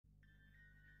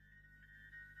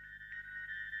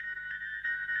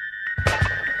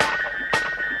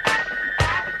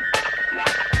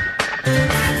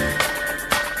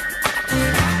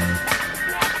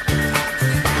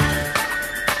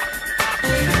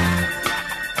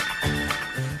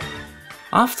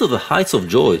After the heights of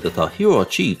joy that our hero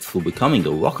achieved through becoming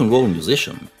a rock and roll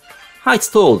musician, heights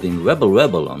told in Rebel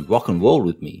Rebel and Rock and Roll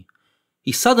With Me,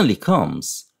 he suddenly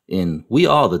comes, in We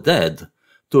Are the Dead,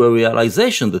 to a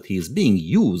realization that he is being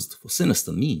used for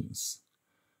sinister means.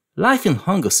 Life in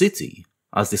Hunger City,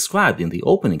 as described in the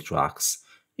opening tracks,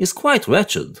 is quite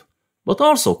wretched, but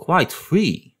also quite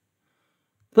free.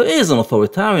 There is an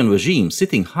authoritarian regime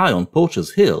sitting high on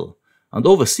Poacher's Hill and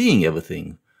overseeing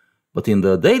everything, but in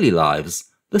their daily lives,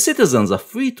 the citizens are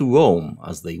free to roam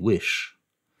as they wish.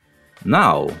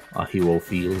 Now, our hero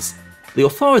feels, the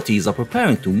authorities are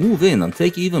preparing to move in and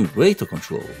take even greater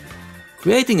control,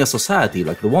 creating a society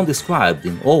like the one described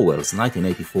in Orwell's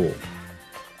 1984.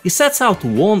 He sets out to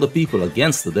warn the people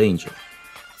against the danger,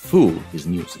 through his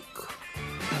music.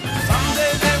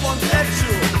 Someday they won't let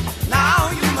you, now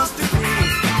you must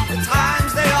agree. The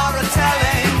times they are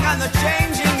a-telling and the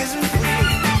changing isn't free.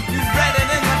 You've read it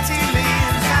in the tea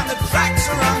leaves and the tracks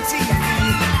are on TV.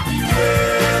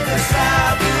 Beware the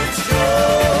savage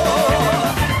shore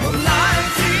of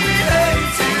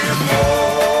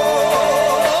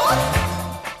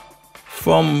 1984.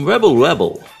 From Rebel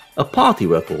Rebel, a party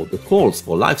record that calls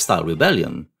for lifestyle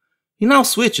rebellion, he now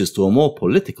switches to a more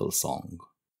political song.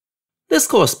 This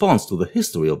corresponds to the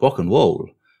history of rock and roll,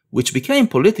 which became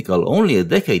political only a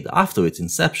decade after its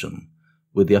inception,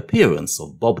 with the appearance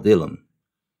of Bob Dylan.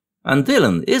 And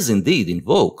Dylan is indeed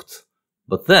invoked,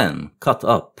 but then cut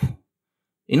up.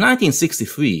 In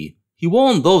 1963, he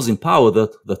warned those in power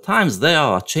that the times they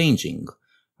are changing,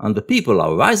 and the people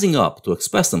are rising up to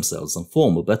express themselves and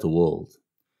form a better world.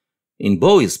 In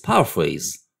Bowie's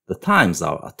paraphrase, the times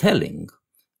are a-telling,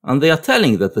 and they are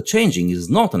telling that the changing is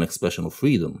not an expression of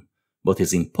freedom, but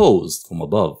is imposed from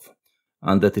above,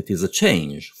 and that it is a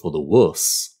change for the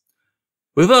worse.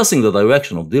 Reversing the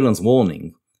direction of Dylan's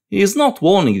warning, he is not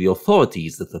warning the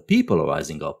authorities that the people are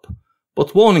rising up,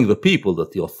 but warning the people that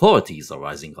the authorities are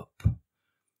rising up.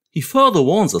 He further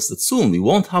warns us that soon we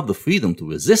won't have the freedom to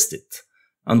resist it,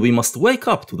 and we must wake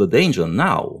up to the danger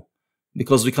now,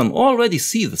 because we can already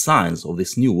see the signs of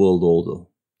this new world order.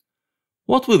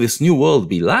 What will this new world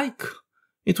be like?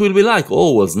 It will be like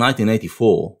Orwell's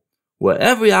 1984, where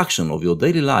every action of your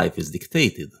daily life is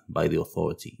dictated by the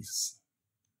authorities.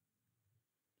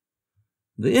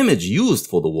 The image used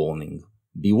for the warning,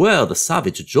 Beware the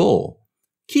Savage Jaw,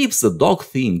 keeps the dog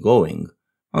theme going,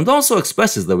 and also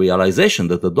expresses the realization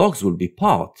that the dogs will be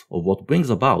part of what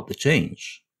brings about the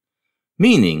change.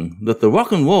 Meaning that the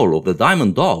rock and roll of the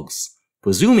Diamond Dogs,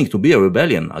 presuming to be a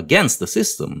rebellion against the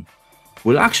system,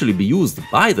 will actually be used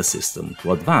by the system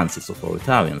to advance its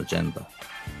authoritarian agenda.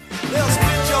 They'll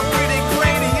split your pretty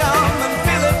cranium and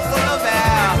fill it full of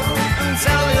air and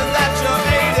tell you that you're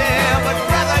 80, but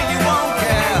brother, you won't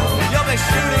care. You'll be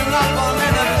shooting up on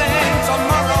anything,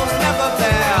 tomorrow's never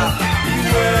there.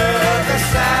 Beware the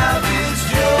savage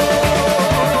Joe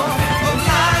of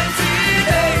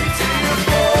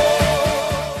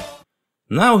 1984.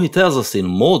 Now he tells us in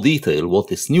more detail what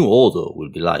this new order will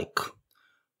be like.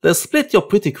 They'll split your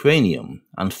pretty cranium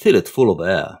and fill it full of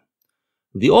air.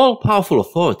 The all-powerful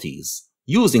authorities,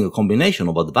 using a combination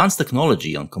of advanced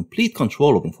technology and complete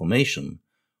control of information,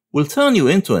 will turn you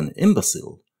into an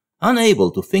imbecile,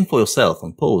 unable to think for yourself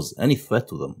and pose any threat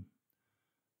to them.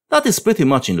 That is pretty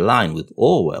much in line with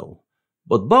Orwell,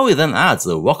 but Bowie then adds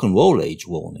a rock and roll age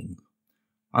warning.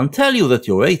 And tell you that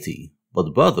you're 80,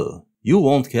 but brother, you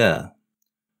won't care.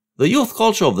 The youth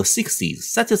culture of the 60s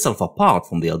set itself apart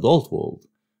from the adult world,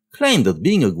 claimed that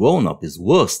being a grown-up is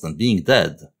worse than being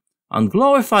dead, and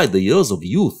glorified the years of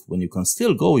youth when you can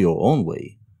still go your own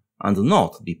way, and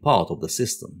not be part of the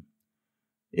system.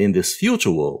 In this future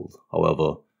world,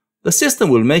 however, the system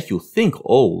will make you think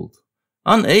old,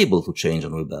 unable to change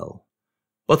and rebel.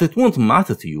 But it won't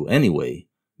matter to you anyway,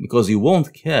 because you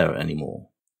won't care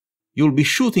anymore. You'll be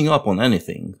shooting up on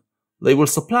anything. They will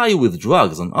supply you with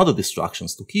drugs and other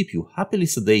distractions to keep you happily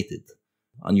sedated,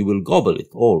 and you will gobble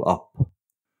it all up.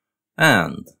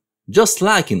 And, just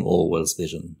like in Orwell's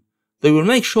vision, they will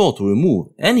make sure to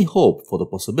remove any hope for the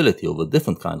possibility of a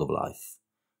different kind of life.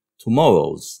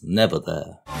 Tomorrow's never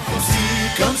there.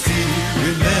 Come see,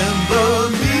 remember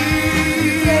me.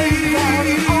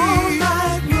 All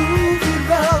night moving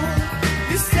round.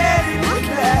 You said it would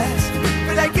last,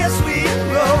 but I guess we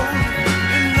enrolled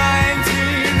in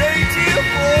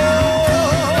 1984.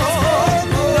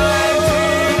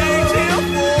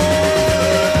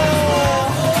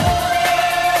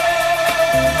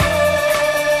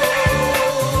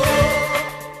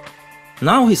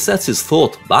 Now he sets his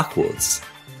thought backwards,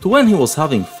 to when he was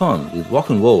having fun with rock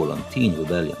and roll and teen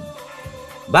rebellion.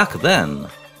 Back then,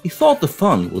 he thought the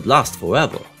fun would last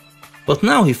forever, But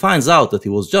now he finds out that he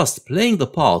was just playing the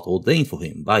part ordained for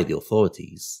him by the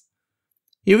authorities.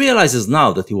 He realizes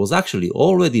now that he was actually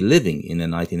already living in a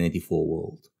 1984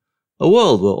 world, a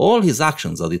world where all his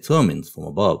actions are determined from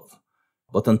above,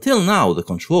 but until now the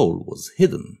control was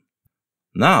hidden.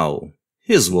 Now,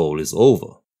 his role is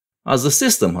over, as the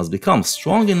system has become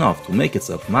strong enough to make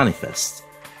itself manifest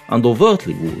and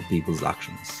overtly rule people's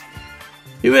actions.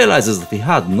 He realizes that he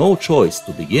had no choice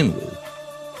to begin with,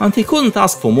 and he couldn't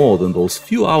ask for more than those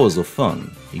few hours of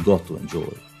fun he got to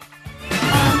enjoy.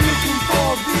 I'm looking for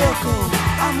a vehicle,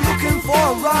 I'm looking for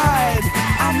a ride,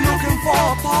 I'm looking for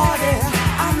a party,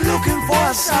 I'm looking for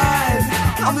a side,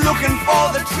 I'm looking for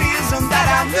the treason that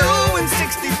I knew in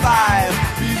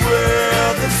 65.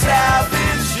 Beware the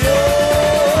savage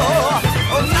year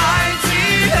of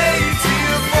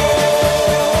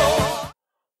 1984.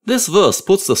 This verse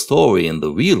puts the story in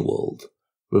the real world,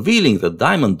 revealing that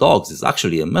Diamond Dogs is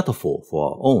actually a metaphor for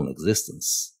our own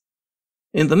existence.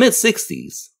 In the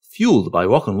mid-60s, fueled by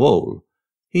rock and roll,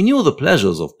 he knew the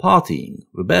pleasures of partying,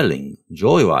 rebelling,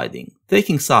 joyriding,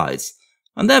 taking sides,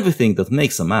 and everything that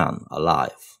makes a man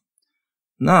alive.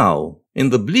 Now, in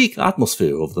the bleak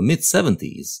atmosphere of the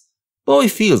mid-70s, Bowie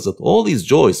feels that all these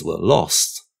joys were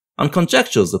lost, and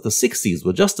conjectures that the 60s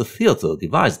were just a theater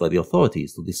devised by the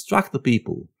authorities to distract the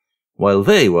people, while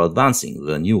they were advancing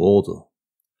their new order.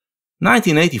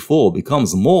 1984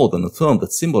 becomes more than a term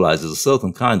that symbolizes a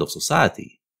certain kind of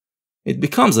society. It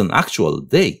becomes an actual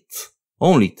date,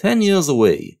 only 10 years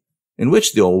away, in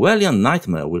which the Orwellian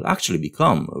nightmare will actually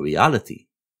become a reality.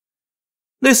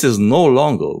 This is no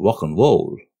longer rock and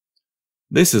roll.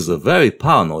 This is a very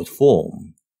paranoid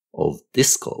form of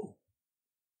disco.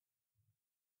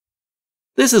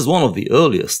 This is one of the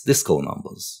earliest disco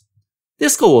numbers.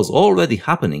 Disco was already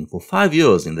happening for 5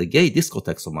 years in the gay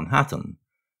discotheques of Manhattan,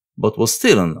 but was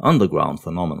still an underground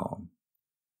phenomenon.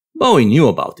 Bowie knew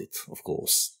about it, of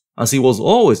course, as he was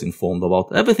always informed about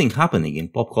everything happening in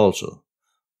pop culture,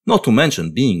 not to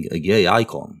mention being a gay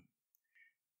icon.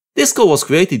 Disco was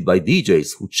created by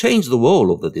DJs who changed the role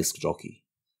of the disc jockey,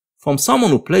 from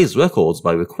someone who plays records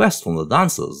by request from the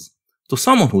dancers, to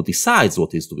someone who decides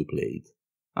what is to be played,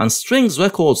 and strings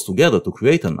records together to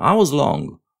create an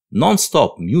hours-long,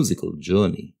 non-stop musical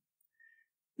journey.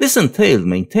 This entailed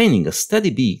maintaining a steady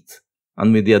beat,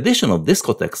 and with the addition of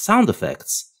discotheque sound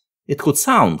effects, it could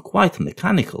sound quite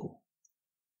mechanical.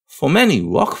 For many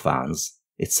rock fans,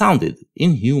 it sounded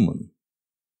inhuman.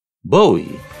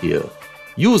 Bowie, here,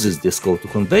 uses disco to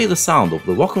convey the sound of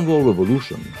the rock and roll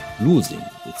revolution losing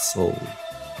its soul.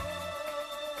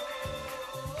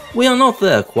 We are not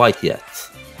there quite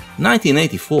yet.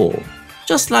 1984,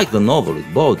 just like the novel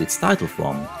it borrowed its title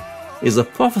from, is a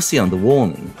prophecy and a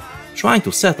warning, trying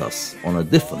to set us on a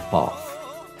different path.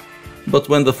 But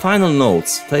when the final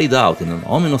notes fade out in an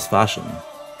ominous fashion,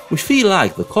 we feel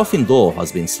like the coffin door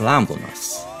has been slammed on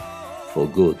us for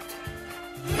good.